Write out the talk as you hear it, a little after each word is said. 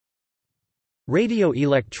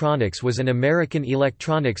Radio-Electronics was an American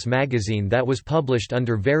electronics magazine that was published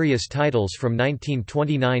under various titles from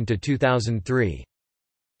 1929 to 2003.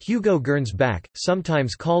 Hugo Gernsback,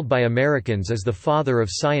 sometimes called by Americans as the father of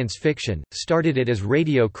science fiction, started it as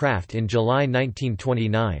Radio Craft in July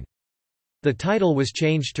 1929. The title was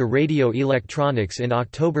changed to Radio-Electronics in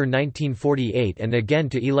October 1948 and again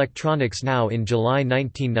to Electronics Now in July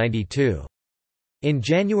 1992. In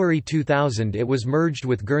January 2000 it was merged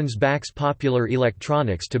with Gernsback's Popular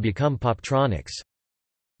Electronics to become Poptronics.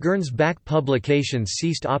 Gernsback Publications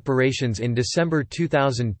ceased operations in December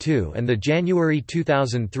 2002 and the January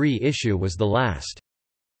 2003 issue was the last.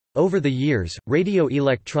 Over the years,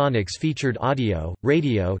 Radio-Electronics featured audio,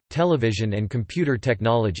 radio, television and computer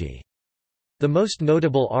technology. The most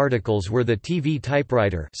notable articles were the TV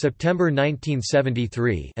typewriter September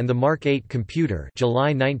 1973 and the Mark 8 computer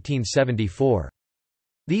July 1974.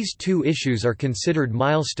 These two issues are considered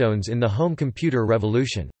milestones in the home computer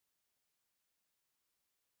revolution.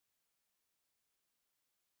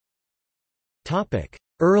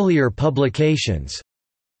 Earlier publications.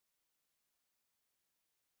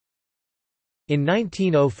 In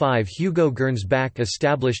 1905 Hugo Gernsback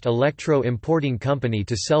established Electro Importing Company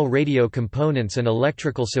to sell radio components and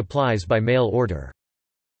electrical supplies by mail order.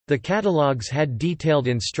 The catalogs had detailed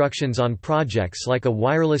instructions on projects like a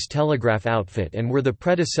wireless telegraph outfit and were the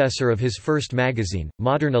predecessor of his first magazine,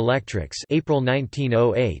 Modern Electrics, April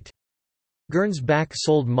 1908. Gernsback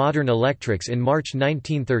sold Modern Electrics in March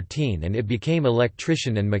 1913 and it became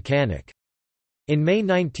Electrician and Mechanic. In May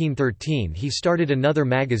 1913 he started another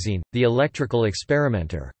magazine, The Electrical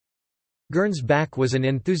Experimenter. Gernsback was an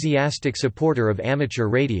enthusiastic supporter of amateur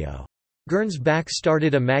radio. Gernsback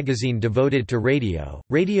started a magazine devoted to radio,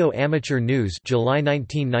 Radio Amateur News July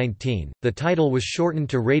 1919. The title was shortened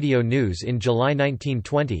to Radio News in July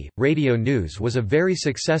 1920. Radio News was a very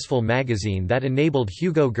successful magazine that enabled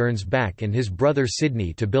Hugo Gernsback and his brother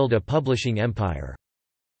Sidney to build a publishing empire.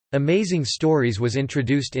 Amazing Stories was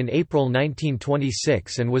introduced in April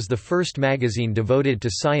 1926 and was the first magazine devoted to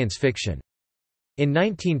science fiction. In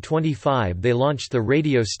 1925 they launched the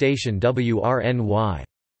radio station WRNY.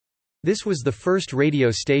 This was the first radio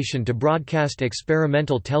station to broadcast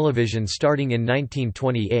experimental television starting in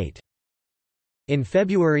 1928. In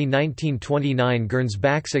February 1929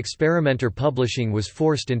 Gernsback's Experimenter Publishing was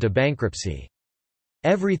forced into bankruptcy.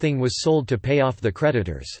 Everything was sold to pay off the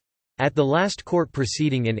creditors. At the last court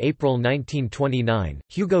proceeding in April 1929,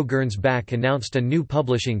 Hugo Gernsback announced a new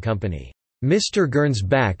publishing company. Mr.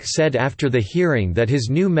 Gernsback said after the hearing that his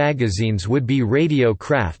new magazines would be Radio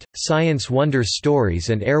Craft, Science Wonder Stories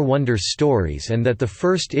and Air Wonder Stories and that the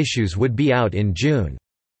first issues would be out in June.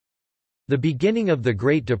 The beginning of the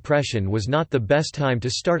Great Depression was not the best time to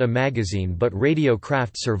start a magazine but Radio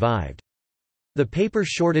Craft survived. The paper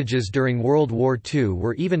shortages during World War II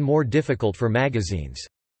were even more difficult for magazines.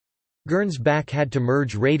 Gernsback had to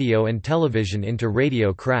merge radio and television into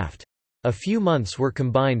Radio Craft. A few months were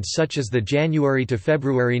combined such as the January to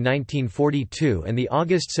February 1942 and the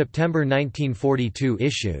August-September 1942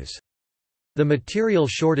 issues. The material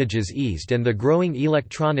shortages eased and the growing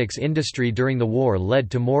electronics industry during the war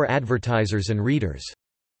led to more advertisers and readers.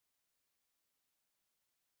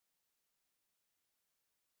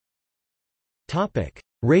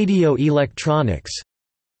 Radio-Electronics.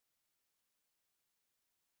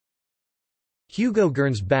 Hugo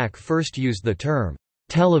Gernsback first used the term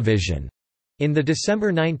television in the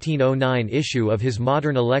December 1909 issue of his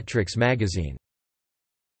Modern Electrics magazine.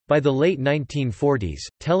 By the late 1940s,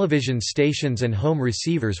 television stations and home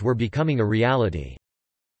receivers were becoming a reality.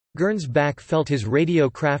 Gernsback felt his Radio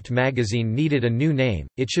Craft magazine needed a new name,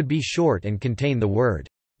 it should be short and contain the word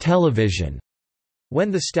television.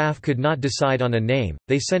 When the staff could not decide on a name,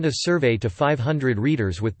 they sent a survey to 500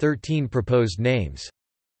 readers with 13 proposed names.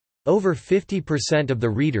 Over 50% of the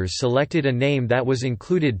readers selected a name that was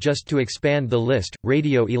included just to expand the list,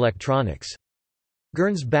 Radio-Electronics.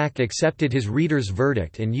 Gernsback accepted his readers'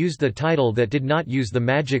 verdict and used the title that did not use the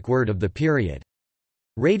magic word of the period.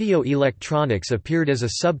 Radio-Electronics appeared as a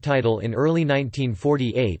subtitle in early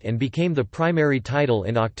 1948 and became the primary title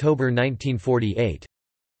in October 1948.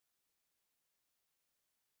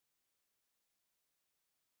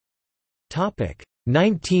 Topic: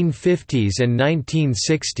 1950s and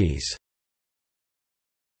 1960s.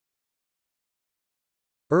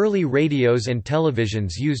 Early radios and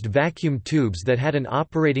televisions used vacuum tubes that had an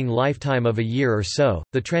operating lifetime of a year or so.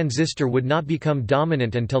 The transistor would not become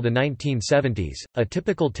dominant until the 1970s. A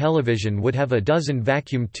typical television would have a dozen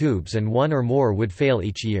vacuum tubes and one or more would fail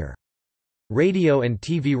each year. Radio and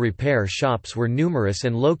TV repair shops were numerous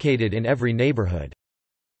and located in every neighborhood.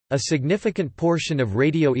 A significant portion of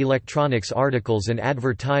radio-electronics articles and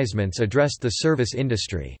advertisements addressed the service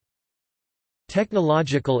industry.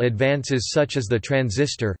 Technological advances such as the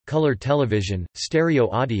transistor, color television, stereo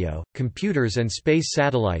audio, computers and space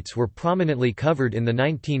satellites were prominently covered in the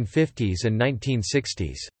 1950s and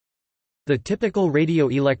 1960s. The typical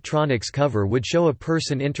radio-electronics cover would show a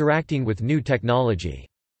person interacting with new technology.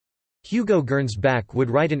 Hugo Gernsback would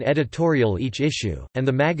write an editorial each issue, and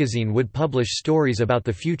the magazine would publish stories about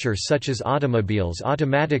the future such as automobiles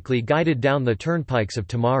automatically guided down the turnpikes of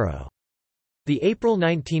tomorrow. The April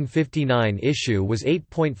 1959 issue was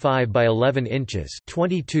 8.5 by 11 inches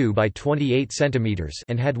 (22 by 28 centimeters)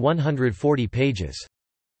 and had 140 pages.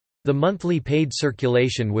 The monthly paid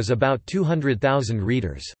circulation was about 200,000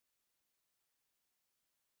 readers.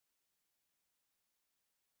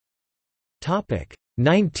 Topic: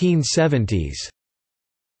 1970s.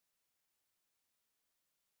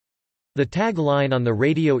 The tagline on the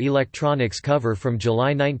radio-electronics cover from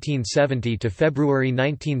July 1970 to February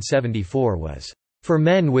 1974 was, "For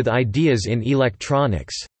men with ideas in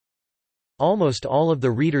electronics." Almost all of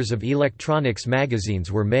the readers of electronics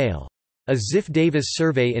magazines were male. A Ziff Davis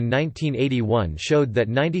survey in 1981 showed that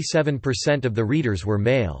 97% of the readers were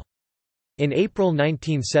male. In April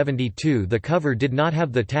 1972 the cover did not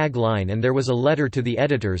have the tagline and there was a letter to the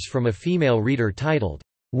editors from a female reader titled,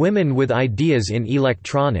 "Women with Ideas in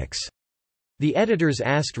Electronics." The editors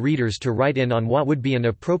asked readers to write in on what would be an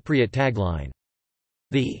appropriate tagline.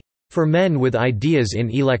 The "For Men with Ideas in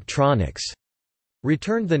Electronics"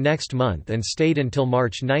 returned the next month and stayed until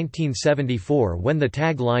March 1974 when the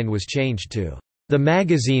tagline was changed to "The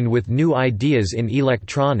Magazine with New Ideas in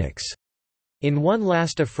Electronics." In one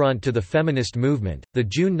last affront to the feminist movement, the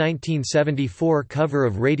June 1974 cover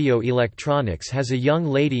of Radio-Electronics has a young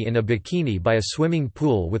lady in a bikini by a swimming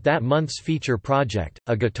pool with that month's feature project,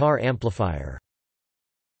 a guitar amplifier.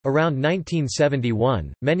 Around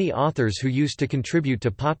 1971, many authors who used to contribute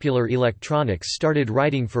to Popular Electronics started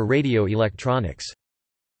writing for Radio-Electronics.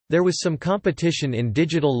 There was some competition in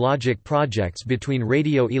digital logic projects between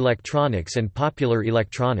Radio-Electronics and Popular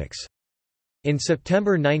Electronics. In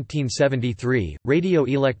September 1973,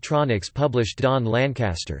 Radio-Electronics published Don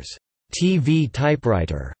Lancaster's TV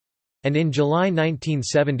typewriter, and in July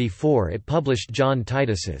 1974 it published John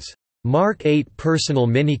Titus's Mark 8 personal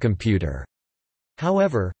minicomputer.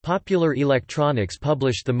 However, Popular Electronics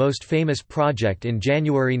published the most famous project in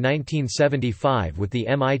January 1975 with the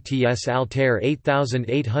MIT's Altair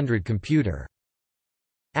 8800 computer.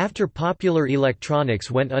 After Popular Electronics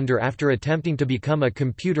went under after attempting to become a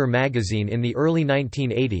computer magazine in the early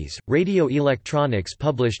 1980s, Radio-Electronics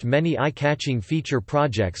published many eye-catching feature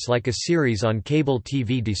projects like a series on cable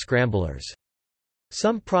TV descramblers.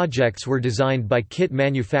 Some projects were designed by kit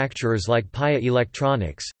manufacturers like Paya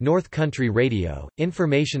Electronics, North Country Radio,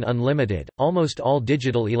 Information Unlimited, Almost All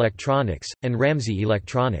Digital Electronics, and Ramsey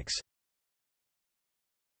Electronics.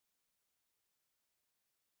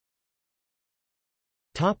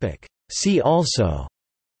 See also: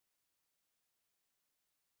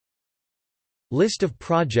 List of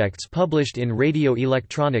projects published in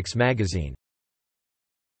Radio-Electronics magazine.